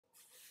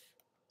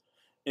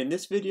In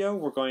this video,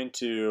 we're going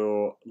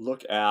to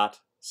look at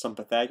some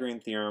Pythagorean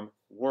Theorem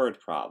word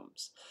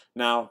problems.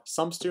 Now,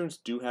 some students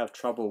do have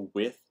trouble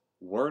with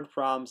word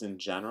problems in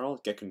general,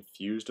 get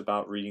confused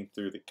about reading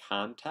through the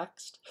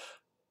context,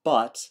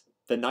 but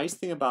the nice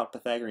thing about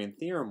Pythagorean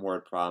Theorem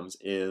word problems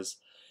is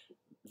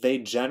they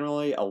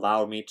generally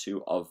allow me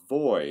to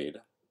avoid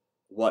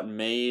what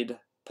made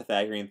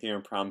Pythagorean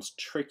Theorem problems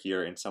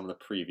trickier in some of the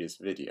previous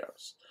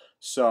videos.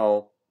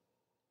 So,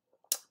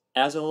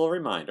 as a little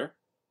reminder,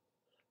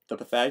 the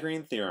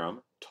Pythagorean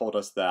theorem told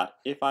us that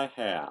if I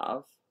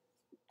have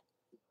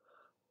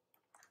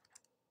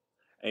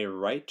a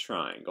right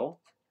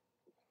triangle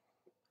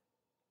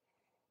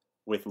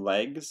with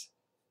legs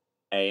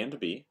A and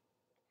B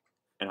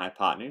and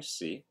hypotenuse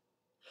C,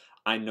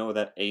 I know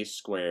that A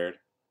squared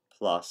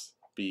plus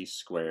B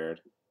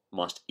squared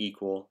must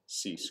equal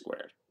C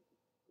squared.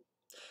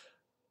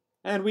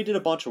 And we did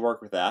a bunch of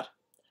work with that.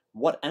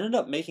 What ended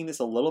up making this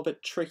a little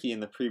bit tricky in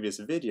the previous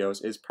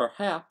videos is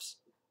perhaps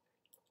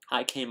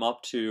I came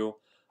up to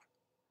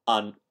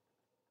an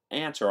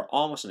answer, or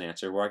almost an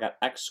answer, where I got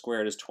x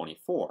squared is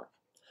 24.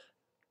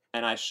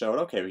 And I showed,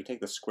 okay, we take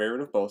the square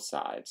root of both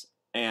sides,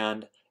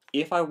 and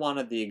if I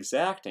wanted the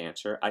exact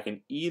answer, I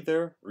can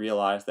either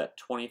realize that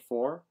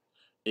 24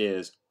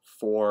 is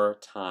 4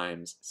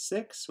 times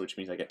 6, which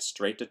means I get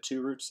straight to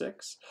 2 root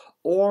 6,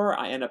 or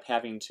I end up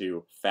having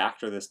to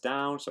factor this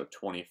down, so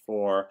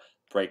 24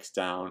 breaks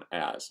down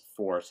as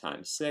 4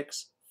 times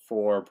 6,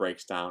 4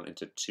 breaks down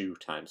into 2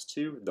 times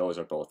 2, those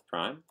are both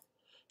prime.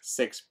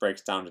 6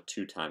 breaks down to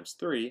 2 times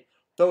 3,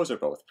 those are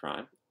both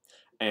prime.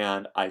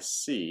 And I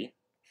see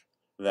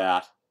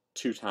that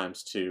 2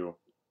 times 2,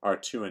 or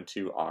 2 and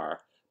 2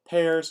 are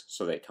pairs,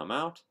 so they come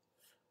out.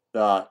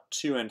 The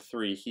 2 and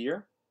 3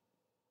 here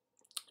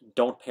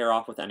don't pair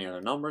off with any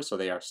other numbers, so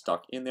they are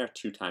stuck in there.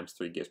 2 times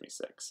 3 gives me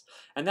 6.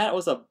 And that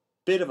was a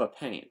bit of a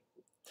pain.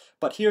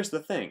 But here's the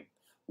thing.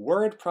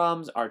 Word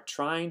problems are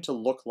trying to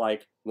look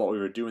like what we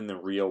would do in the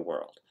real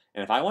world.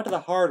 And if I went to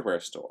the hardware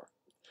store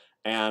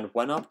and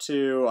went up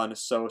to an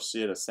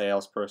associate, a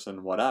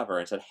salesperson, whatever,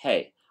 and said,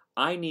 hey,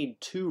 I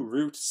need 2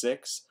 root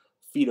 6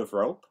 feet of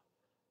rope,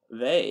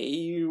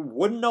 they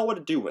wouldn't know what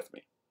to do with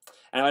me.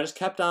 And if I just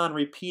kept on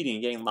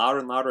repeating, getting louder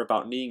and louder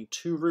about needing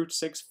 2 root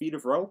 6 feet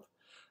of rope,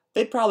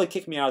 they'd probably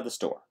kick me out of the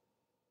store.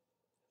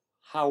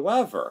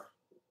 However,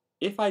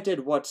 if I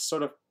did what's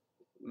sort of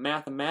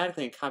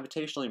mathematically and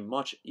computationally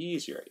much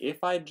easier,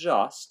 if I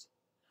just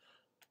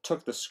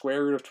took the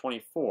square root of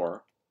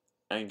 24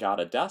 and got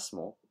a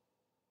decimal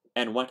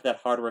and went to that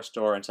hardware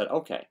store and said,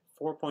 okay,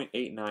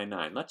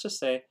 4.899. Let's just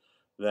say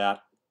that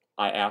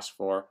I asked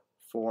for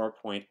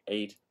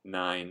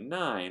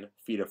 4.899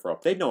 feet of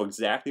rope. They'd know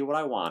exactly what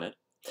I wanted.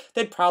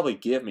 They'd probably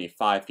give me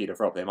 5 feet of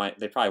rope. They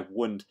probably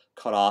wouldn't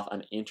cut off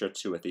an inch or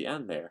two at the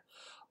end there.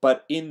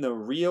 But in the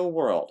real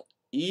world,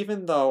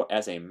 even though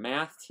as a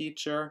math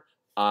teacher,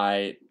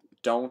 I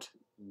don't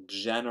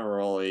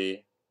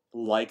generally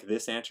like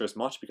this answer as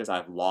much because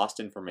I've lost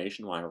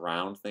information when I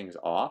round things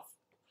off,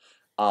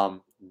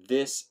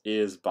 this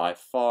is by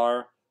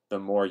far the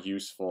more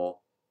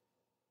useful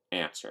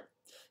answer.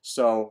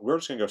 So we're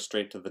just going to go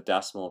straight to the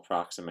decimal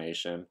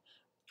approximation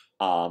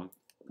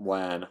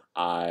when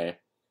I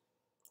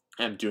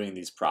am doing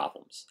these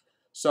problems.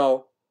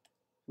 So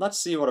let's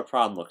see what a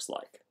problem looks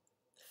like.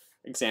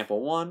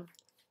 Example 1,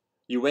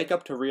 you wake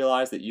up to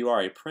realize that you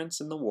are a prince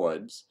in the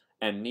woods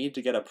and need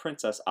to get a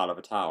princess out of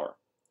a tower.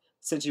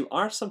 Since you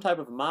aren't some type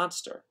of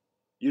monster,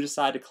 you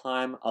decide to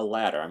climb a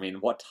ladder. I mean,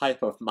 what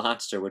type of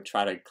monster would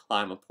try to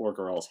climb a poor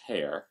girl's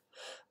hair?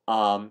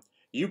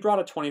 You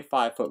brought a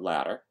 25-foot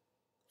ladder,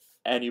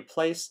 and you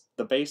place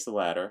the base of the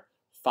ladder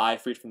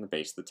 5 feet from the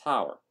base of the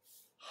tower.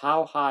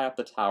 How high up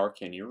the tower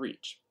can you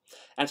reach?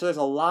 And so there's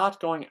a lot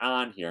going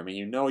on here. I mean,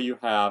 you know you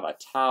have a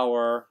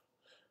tower.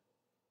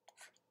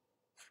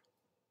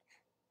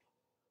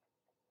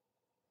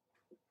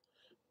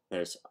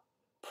 There's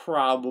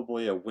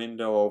probably a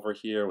window over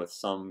here with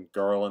some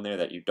girl in there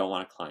that you don't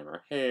want to climb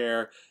her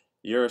hair.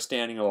 You're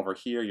standing over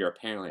here. You're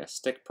apparently a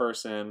stick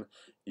person.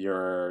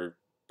 You're,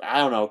 I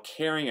don't know,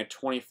 carrying a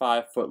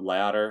 25-foot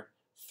ladder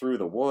through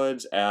the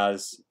woods,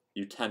 as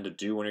you tend to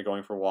do when you're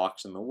going for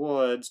walks in the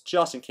woods,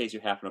 just in case you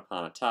happen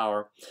upon a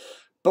tower.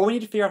 But we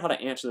need to figure out how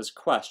to answer this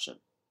question.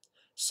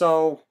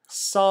 So,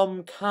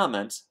 some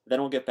comments, then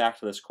we'll get back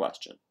to this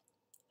question.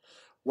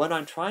 When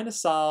I'm trying to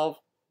solve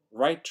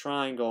right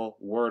triangle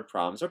word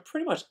problems, or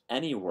pretty much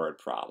any word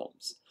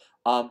problems,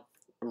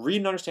 read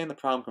and understand the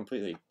problem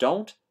completely.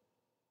 Don't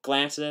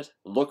glance at it,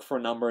 look for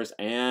numbers,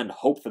 and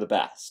hope for the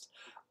best.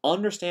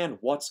 Understand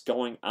what's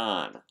going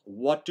on.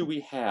 What do we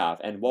have,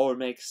 and what would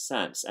make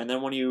sense? And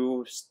then when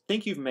you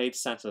think you've made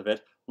sense of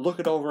it, look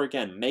it over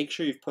again. Make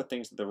sure you've put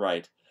things to the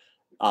right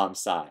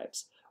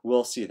sides.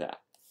 We'll see that.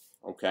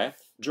 Okay?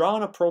 Draw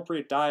an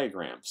appropriate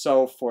diagram.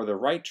 So for the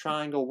right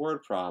triangle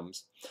word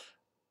problems,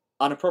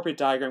 an appropriate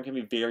diagram can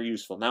be very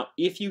useful. Now,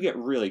 if you get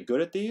really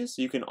good at these,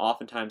 you can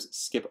oftentimes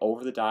skip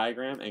over the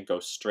diagram and go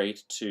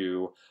straight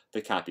to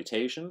the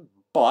computation.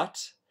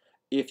 But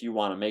if you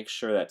want to make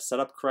sure that's set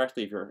up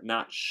correctly, if you're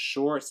not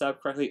sure it's set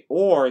up correctly,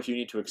 or if you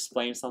need to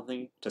explain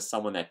something to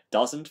someone that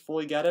doesn't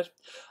fully get it,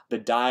 the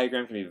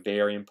diagram can be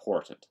very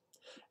important.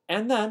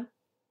 And then,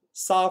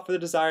 solve for the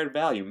desired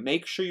value.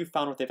 Make sure you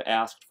found what they've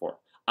asked for.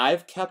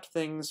 I've kept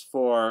things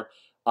for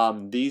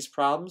these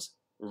problems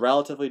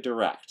relatively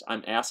direct.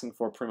 I'm asking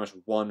for pretty much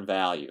one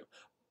value.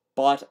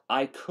 But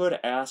I could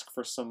ask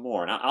for some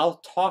more. Now, I'll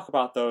talk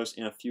about those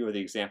in a few of the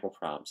example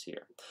problems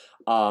here.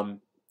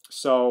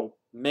 So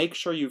make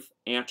sure you've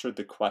answered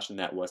the question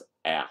that was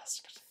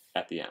asked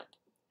at the end.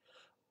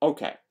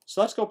 Okay,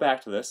 so let's go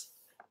back to this.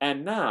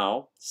 And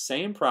now,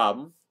 same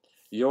problem.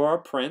 You're a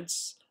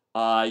prince.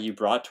 You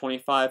brought a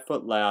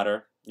 25-foot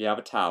ladder. You have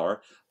a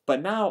tower.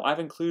 But now I've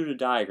included a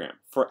diagram.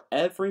 For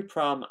every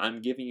problem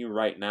I'm giving you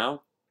right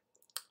now,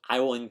 I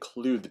will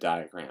include the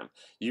diagram.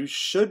 You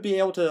should be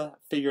able to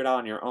figure it out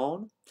on your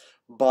own,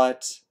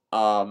 but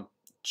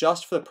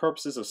just for the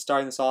purposes of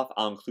starting this off,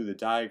 I'll include the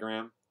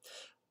diagram.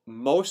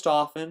 Most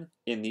often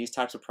in these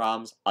types of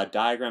problems, a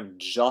diagram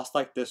just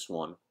like this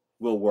one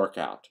will work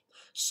out.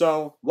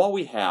 So what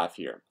we have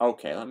here,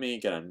 okay, let me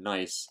get a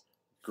nice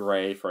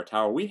gray for a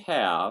tower. We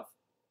have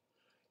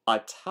a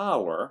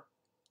tower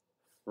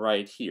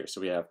right here.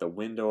 So we have the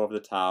window of the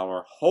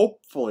tower.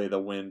 Hopefully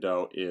the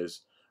window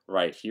is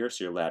right here,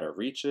 so your ladder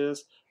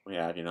reaches. We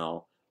have, you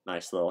know,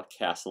 nice little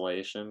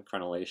castellation,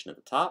 crenellation at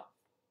the top.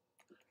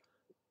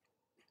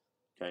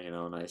 Okay, you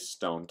know, nice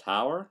stone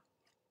tower.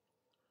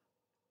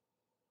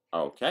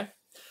 Okay.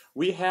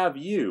 We have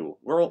you.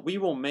 We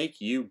will make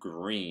you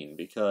green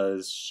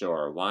because,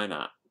 sure, why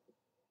not?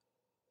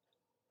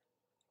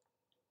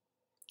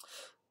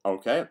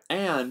 Okay,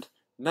 and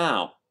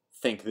now,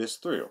 think this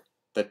through.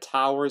 The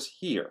tower's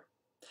here.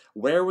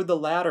 Where would the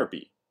ladder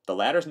be? The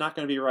ladder's not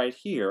going to be right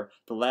here.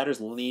 The ladder's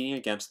leaning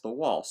against the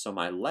wall. So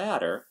my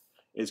ladder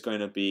is going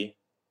to be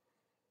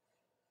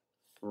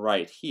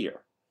right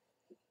here.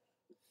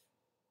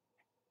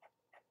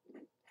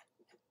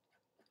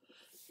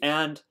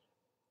 And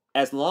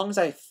as long as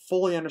I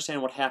fully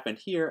understand what happened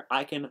here,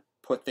 I can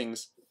put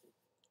things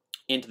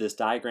into this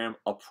diagram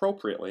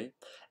appropriately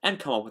and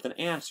come up with an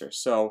answer.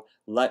 So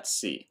let's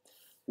see.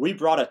 We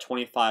brought a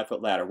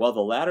 25-foot ladder. Well, the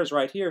ladder's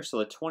right here, so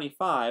the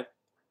 25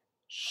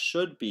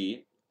 should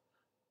be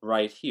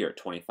right here,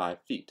 25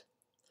 feet.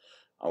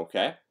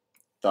 Okay,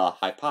 the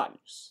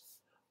hypotenuse.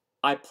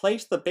 I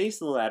placed the base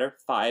of the ladder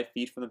 5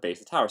 feet from the base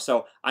of the tower,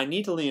 so I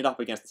need to lean it up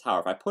against the tower.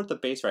 If I put the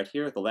base right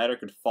here, the ladder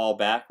could fall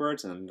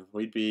backwards and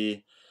we'd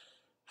be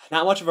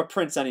not much of a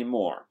prince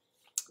anymore.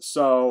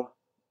 So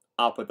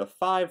I'll put the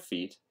 5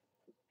 feet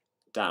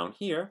down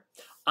here.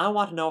 I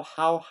want to know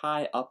how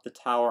high up the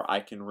tower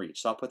I can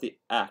reach, so I'll put the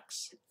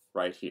X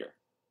right here,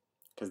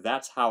 because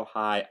that's how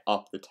high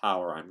up the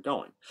tower I'm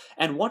going.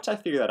 And once I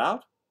figure that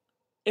out,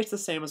 it's the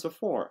same as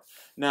before.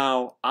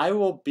 Now, I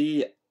will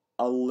be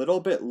a little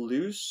bit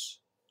loose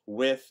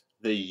with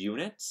the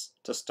units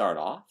to start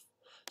off.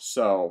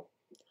 So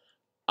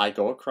I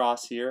go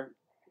across here,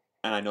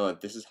 and I know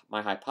that this is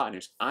my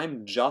hypotenuse.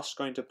 I'm just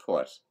going to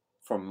put,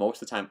 for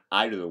most of the time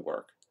I do the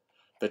work,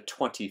 the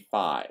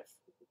 25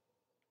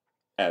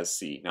 as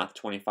C, not the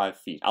 25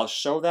 feet. I'll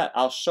show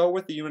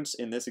with the units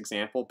in this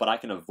example, but I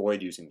can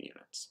avoid using the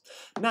units.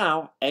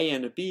 Now, A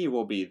and B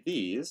will be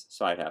these,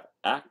 so I'd have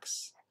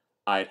X,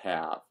 I'd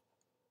have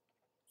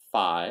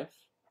 5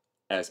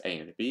 as A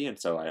and B, and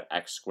so I have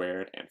X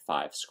squared and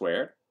 5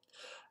 squared.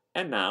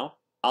 And now,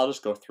 I'll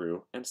just go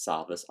through and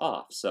solve this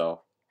off.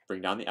 So,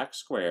 bring down the X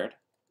squared,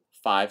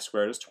 5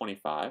 squared is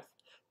 25.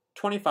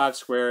 25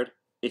 squared,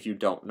 if you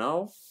don't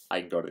know,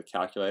 I can go to the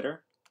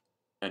calculator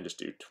and just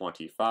do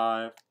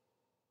 25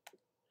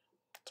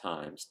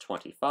 times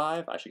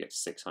 25. I should get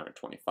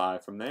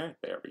 625 from there.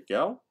 There we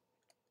go.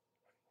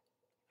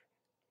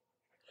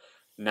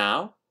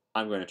 Now,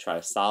 I'm going to try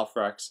to solve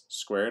for x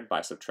squared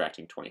by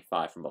subtracting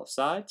 25 from both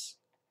sides.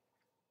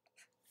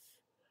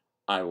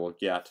 I will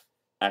get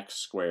x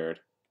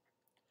squared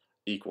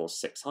equals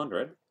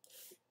 600.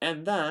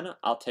 And then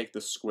I'll take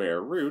the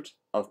square root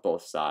of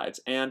both sides.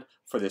 And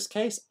for this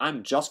case,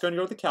 I'm just going to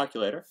go to the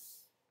calculator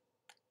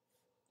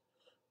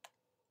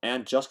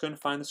and just going to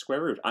find the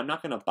square root. I'm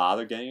not going to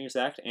bother getting an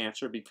exact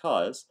answer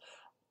because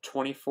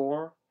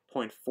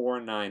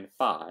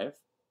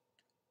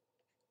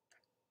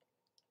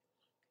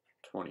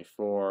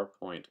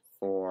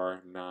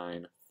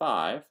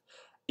 24.495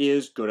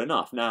 is good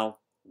enough. Now,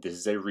 this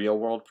is a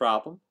real-world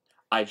problem.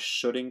 I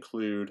should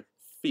include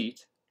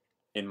feet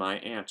in my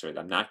answer.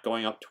 I'm not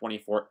going up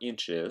 24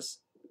 inches,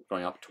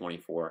 going up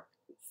 24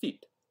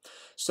 feet.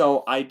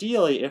 So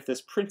ideally, if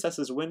this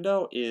princess's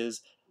window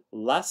is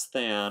less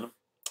than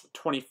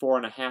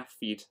 24.5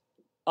 feet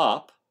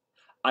up,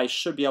 I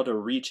should be able to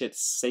reach it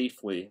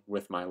safely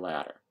with my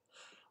ladder.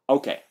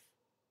 Okay,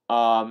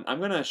 I'm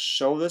going to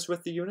show this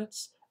with the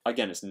units.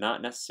 Again, it's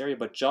not necessary,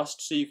 but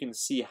just so you can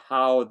see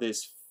how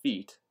this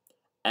feet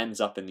ends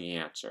up in the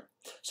answer.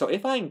 So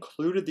if I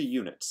included the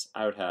units,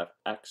 I would have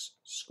x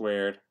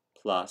squared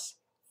plus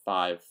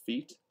 5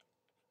 feet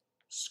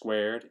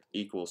squared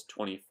equals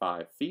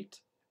 25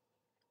 feet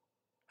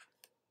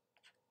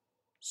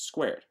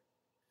squared.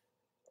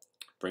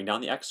 bring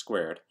down the x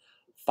squared.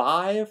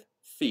 5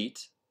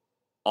 feet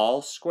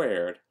all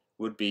squared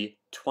would be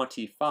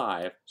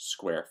 25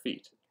 square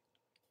feet.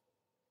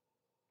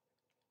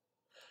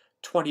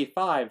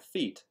 25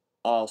 feet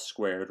all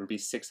squared would be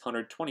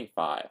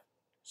 625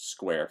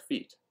 square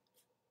feet.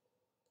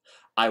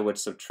 I would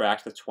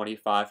subtract the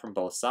 25 from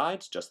both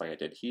sides, just like I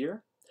did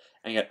here,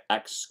 and get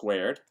x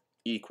squared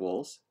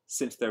equals,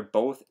 since they're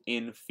both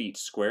in feet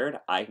squared,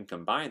 I can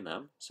combine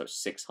them, so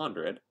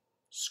 600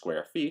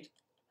 square feet.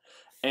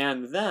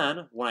 And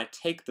then, when I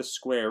take the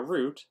square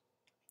root,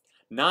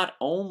 not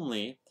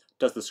only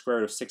does the square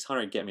root of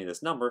 600 get me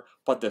this number,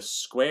 but the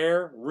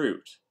square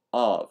root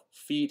of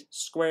feet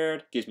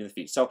squared gives me the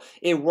feet. So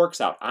it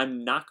works out.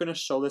 I'm not going to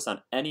show this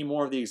on any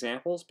more of the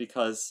examples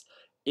because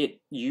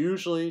it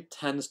usually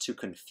tends to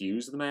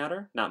confuse the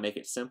matter, not make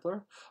it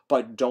simpler.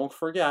 But don't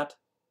forget,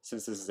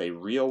 since this is a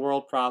real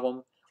world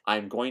problem,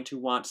 I'm going to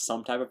want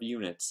some type of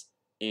units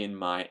in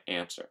my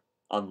answer,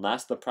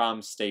 unless the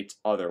problem states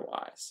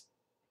otherwise.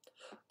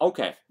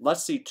 Okay,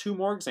 let's see 2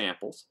 more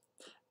examples.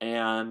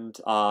 And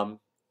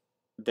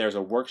there's a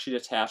worksheet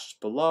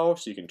attached below,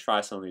 so you can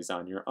try some of these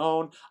on your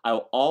own. I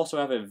will also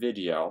have a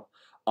video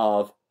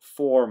of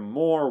 4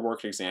 more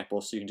worked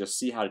examples, so you can just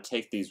see how to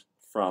take these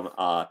from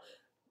a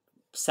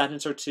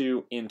sentence or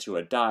 2 into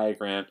a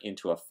diagram,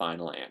 into a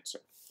final answer.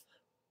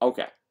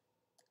 Okay.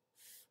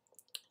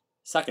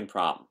 Second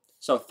problem.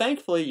 So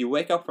thankfully, you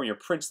wake up from your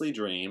princely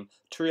dream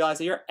to realize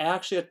that you're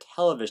actually a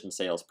television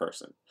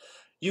salesperson.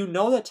 You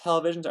know that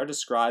televisions are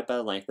described by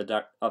the length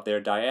of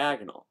their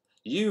diagonal.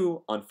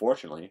 You,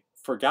 unfortunately,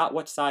 forgot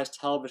what size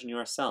television you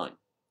are selling.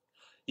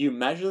 You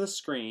measure the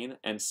screen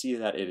and see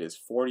that it is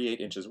 48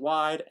 inches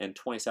wide and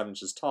 27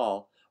 inches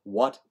tall.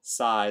 What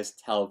size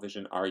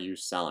television are you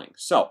selling?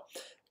 So,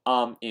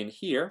 in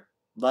here,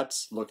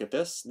 let's look at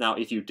this. Now,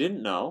 if you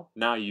didn't know,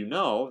 now you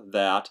know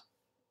that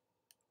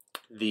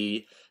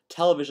the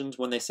televisions,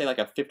 when they say like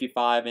a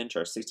 55-inch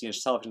or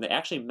 60-inch television, they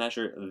actually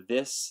measure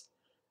this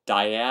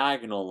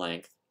diagonal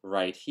length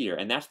right here.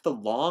 And that's the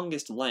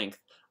longest length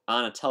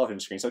on a television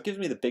screen. So it gives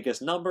me the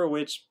biggest number,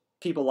 which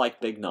people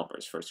like big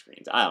numbers for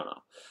screens. I don't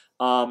know.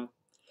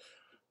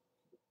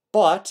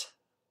 But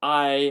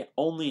I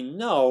only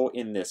know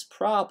in this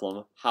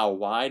problem how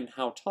wide and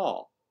how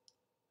tall.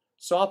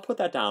 So I'll put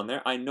that down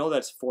there. I know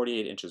that's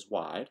 48 inches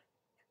wide.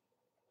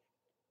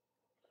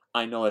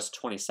 I know it's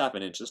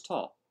 27 inches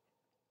tall.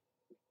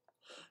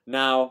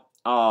 Now,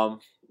 I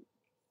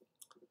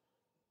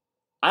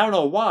don't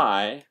know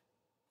why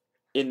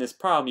in this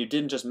problem you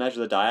didn't just measure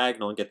the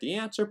diagonal and get the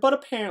answer, but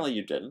apparently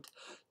you didn't.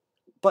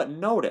 But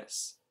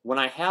notice, when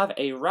I have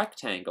a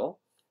rectangle,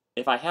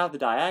 if I have the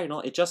diagonal,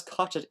 it just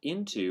cuts it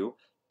into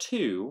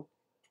 2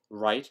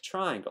 right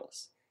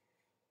triangles.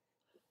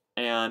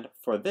 And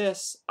for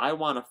this, I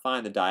want to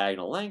find the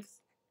diagonal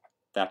length.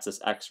 That's this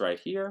x right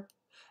here.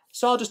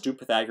 So I'll just do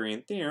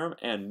Pythagorean Theorem,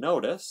 and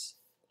notice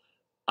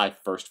I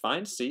first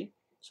find c,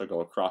 so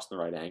go across the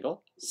right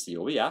angle. C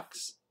will be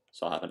x,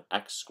 so I'll have an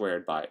x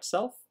squared by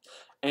itself.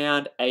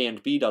 And a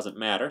and b doesn't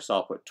matter, so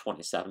I'll put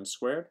 27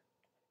 squared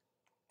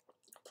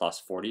plus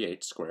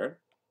 48 squared.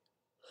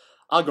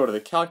 I'll go to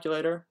the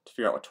calculator to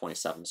figure out what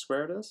 27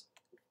 squared is.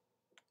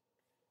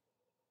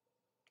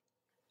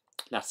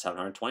 That's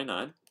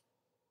 729.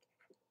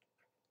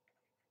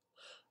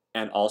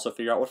 And also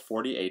figure out what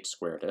 48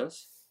 squared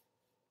is.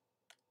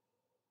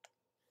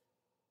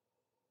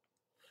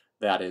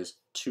 That is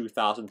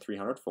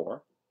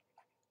 2,304.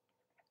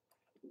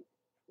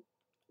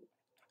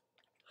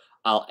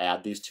 I'll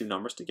add these 2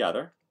 numbers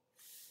together.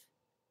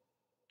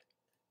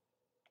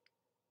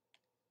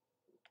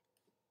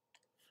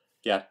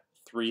 Get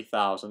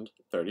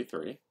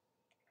 3,033.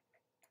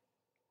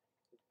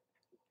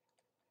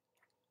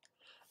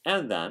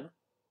 And then,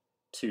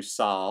 to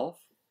solve,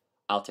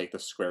 I'll take the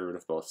square root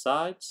of both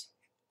sides.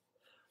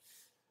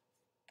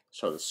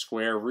 So the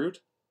square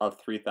root of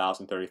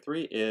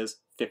 3,033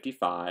 is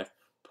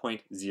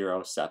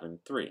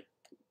 55.073.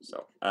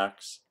 So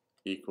x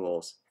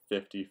equals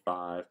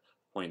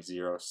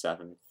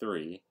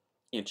 55.073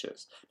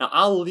 inches. Now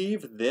I'll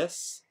leave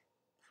this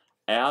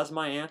as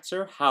my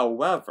answer.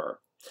 However,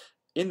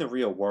 in the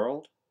real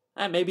world,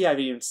 and maybe I'd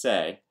even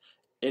say,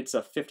 it's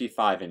a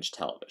 55-inch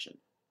television.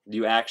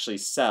 You actually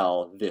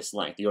sell this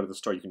length. You go to the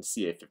store, you can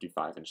see a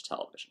 55-inch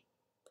television.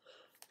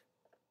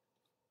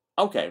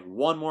 Okay,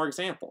 one more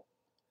example.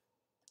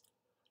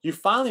 You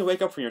finally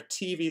wake up from your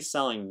TV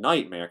selling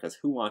nightmare, because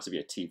who wants to be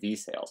a TV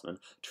salesman,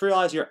 to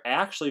realize you're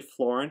actually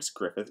Florence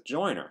Griffith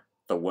Joyner,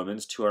 the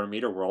women's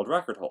 200-meter world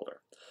record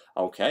holder.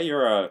 Okay,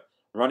 you're a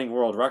running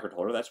world record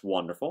holder, that's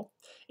wonderful.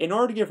 In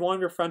order to give one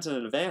of your friends an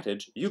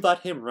advantage, you let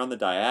him run the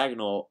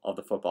diagonal of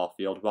the football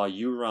field while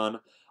you run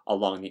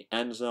along the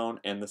end zone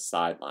and the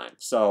sideline.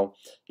 So,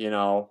 you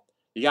know,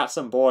 you got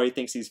some boy, he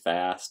thinks he's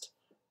fast,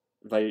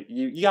 but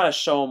you got to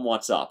show him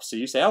what's up. So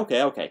you say,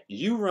 okay,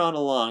 you run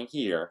along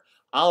here,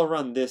 I'll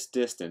run this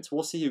distance.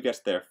 We'll see who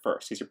gets there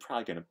first, because you're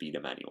probably going to beat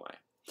him anyway.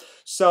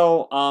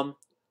 So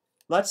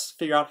let's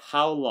figure out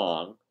how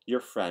long your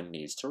friend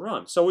needs to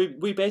run. So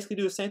we basically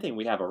do the same thing.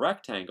 We have a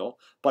rectangle,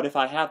 but if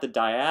I have the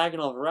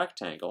diagonal of a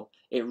rectangle,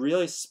 it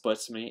really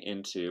splits me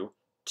into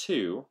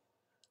two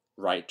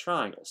right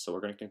triangles. So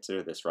we're going to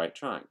consider this right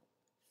triangle.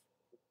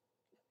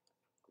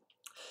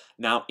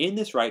 Now, in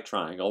this right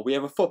triangle, we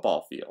have a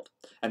football field.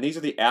 And these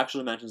are the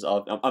actual dimensions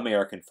of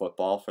American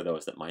football, for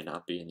those that might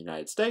not be in the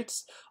United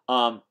States.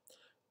 The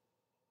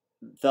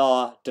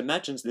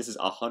dimensions, this is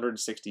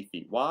 160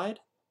 feet wide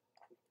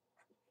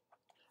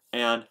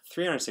and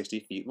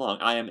 360 feet long.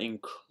 I am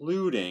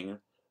including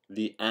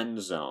the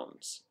end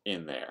zones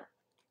in there.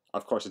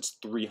 Of course, it's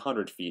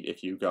 300 feet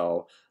if you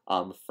go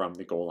from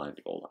the goal line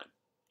to goal line.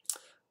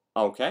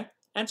 Okay,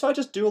 and so I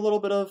just do a little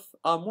bit of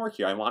work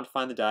here. I want to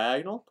find the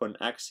diagonal, put an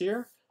X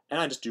here, and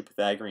I just do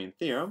Pythagorean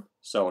Theorem.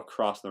 So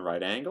across the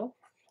right angle,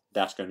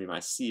 that's going to be my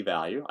C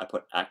value. I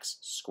put X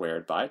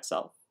squared by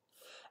itself.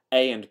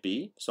 A and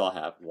B, so I'll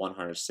have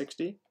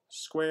 160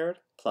 squared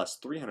plus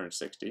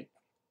 360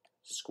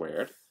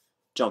 squared.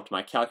 Jump to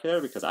my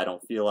calculator because I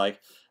don't feel like,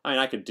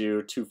 I could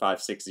do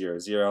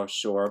 25600,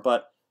 sure,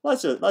 but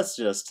let's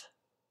just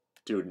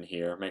do it in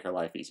here, make our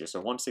life easier. So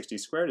 160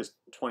 squared is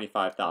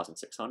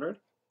 25,600.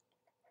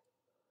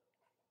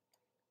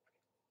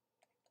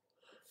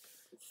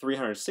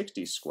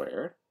 360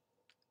 squared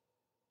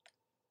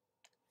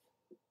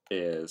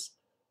is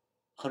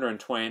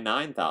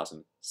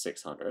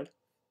 129,600.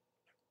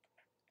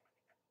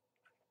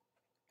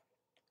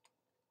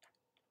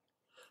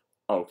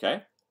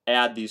 Okay,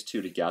 add these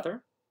two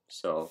together.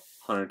 So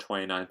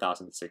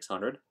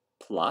 129,600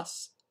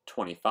 plus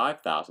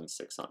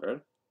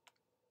 25,600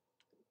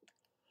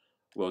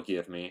 will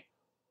give me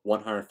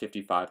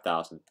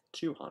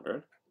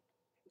 155,200.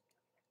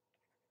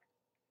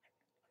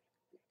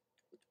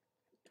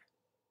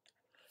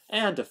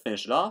 And to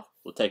finish it off,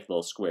 we'll take a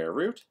little square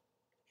root.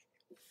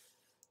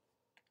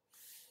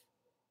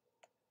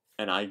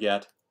 And I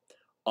get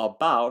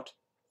about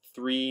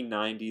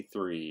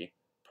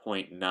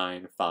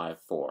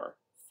 393.954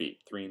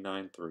 feet.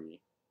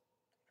 393.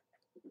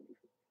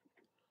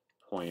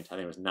 I think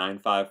it was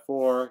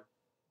 954.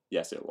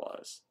 Yes, it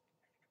was.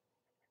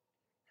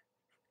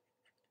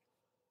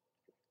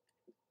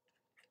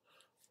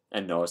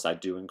 And notice I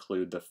do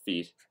include the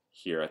feet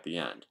here at the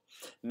end.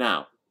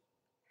 Now,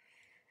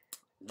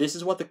 this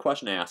is what the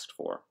question asked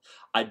for.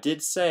 I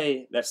did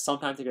say that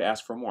sometimes they could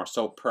ask for more.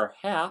 So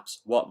perhaps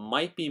what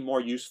might be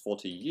more useful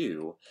to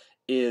you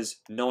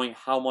is knowing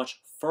how much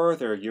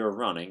further you're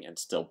running and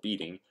still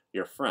beating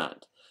your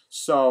friend.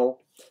 So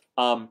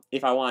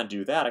if I want to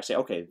do that, I say,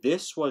 okay,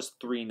 this was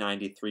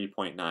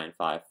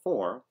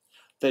 393.954.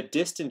 The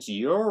distance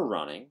you're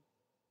running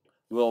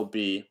will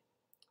be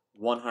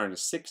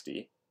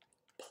 160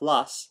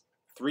 plus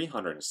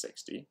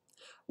 360,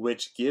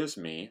 which gives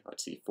me,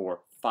 let's see,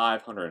 for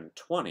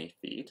 520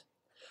 feet.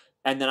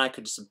 And then I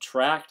could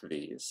subtract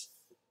these.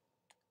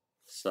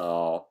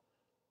 So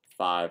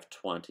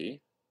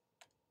 520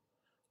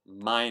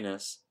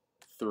 minus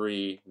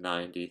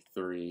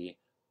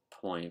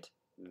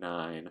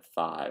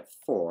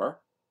 393.954.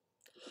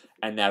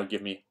 And that would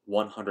give me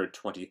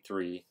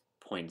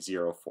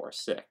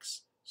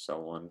 123.046.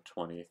 So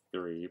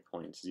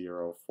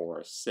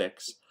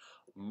 123.046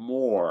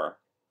 more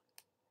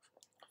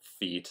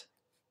feet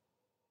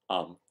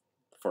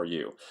for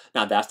you.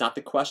 Now, that's not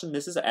the question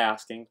this is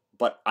asking,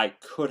 but I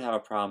could have a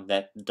problem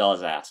that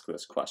does ask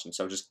this question.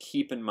 So just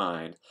keep in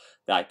mind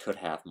that I could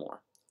have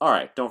more. All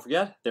right, don't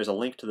forget, there's a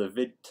link to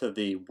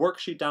the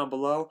worksheet down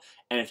below.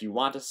 And if you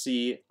want to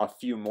see a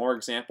few more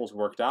examples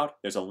worked out,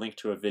 there's a link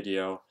to a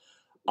video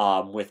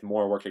with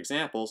more worked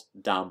examples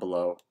down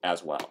below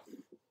as well.